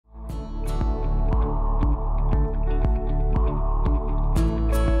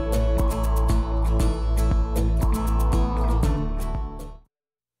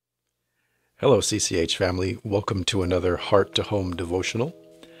Hello, CCH family. Welcome to another Heart to Home devotional.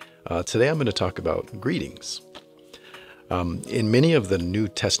 Today I'm going to talk about greetings. In many of the New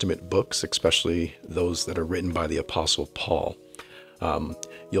Testament books, especially those that are written by the Apostle Paul,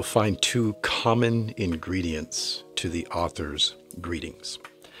 you'll find two common ingredients to the author's greetings.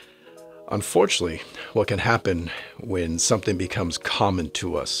 Unfortunately, what can happen when something becomes common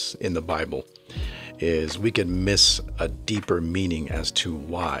to us in the Bible is we can miss a deeper meaning as to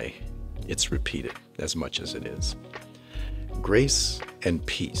why it's repeated as much as it is. Grace and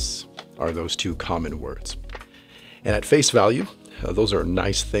peace are those two common words. And at face value, those are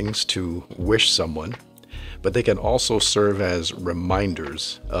nice things to wish someone, but they can also serve as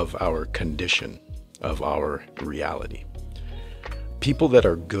reminders of our condition, of our reality. People that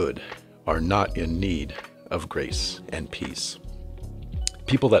are good are not in need of grace and peace.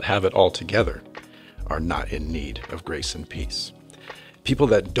 People that have it all together are not in need of grace and peace. People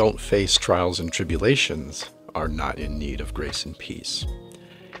that don't face trials and tribulations are not in need of grace and peace.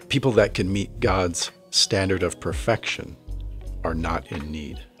 People that can meet God's standard of perfection are not in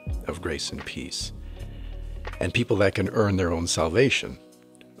need of grace and peace. And people that can earn their own salvation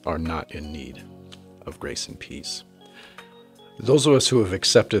are not in need of grace and peace. Those of us who have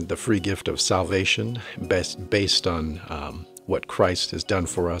accepted the free gift of salvation based on what Christ has done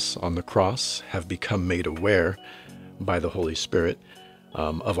for us on the cross have become made aware by the Holy Spirit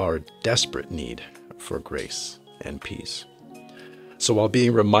of our desperate need for grace and peace. So while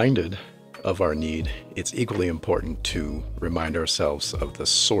being reminded of our need, it's equally important to remind ourselves of the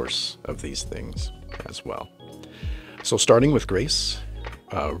source of these things as well. So starting with grace,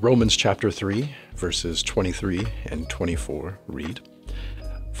 Romans chapter 3, verses 23 and 24 read,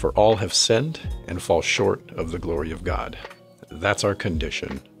 "For all have sinned and fall short of the glory of God." That's our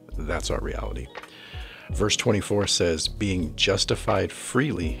condition. That's our reality. Verse 24 says, "Being justified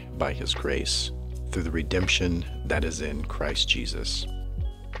freely by his grace through the redemption that is in Christ Jesus."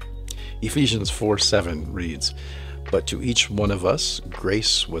 Ephesians 4:7 reads, "But to each one of us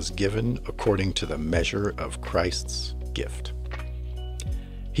grace was given according to the measure of Christ's gift."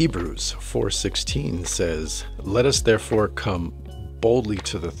 Hebrews 4:16 says, "Let us therefore come boldly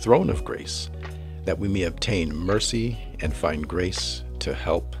to the throne of grace, that we may obtain mercy and find grace to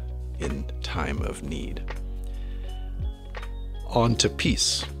help in time of need." On to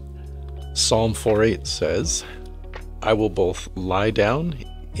peace. Psalm 4:8 says, "I will both lie down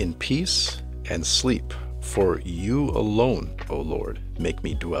in peace and sleep, for you alone, O Lord, make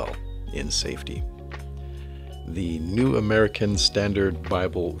me dwell in safety." The New American Standard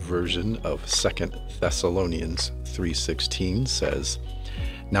Bible version of 2 Thessalonians 3:16 says,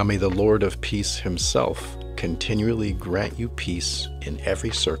 "Now may the Lord of peace himself continually grant you peace in every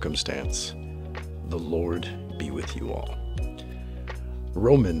circumstance. The Lord be with you all."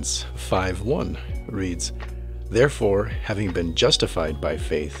 Romans 5:1 reads, "Therefore, having been justified by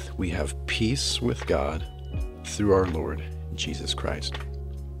faith, we have peace with God through our Lord Jesus Christ."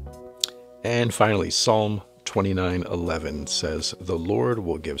 And finally, Psalm 29:11 says, "The Lord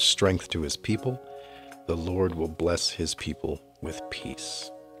will give strength to his people. The Lord will bless his people with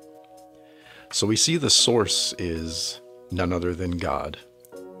peace." So we see the source is none other than God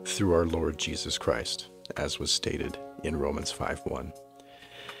through our Lord Jesus Christ, as was stated in Romans 5:1.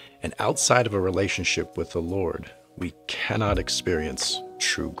 And outside of a relationship with the Lord, we cannot experience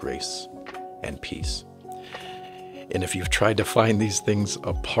true grace and peace. And if you've tried to find these things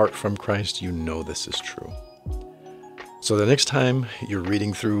apart from Christ, you know this is true. So the next time you're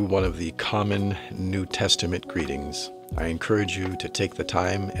reading through one of the common New Testament greetings, I encourage you to take the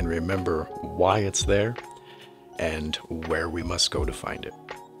time and remember why it's there and where we must go to find it.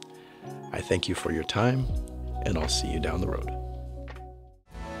 I thank you for your time, and I'll see you down the road.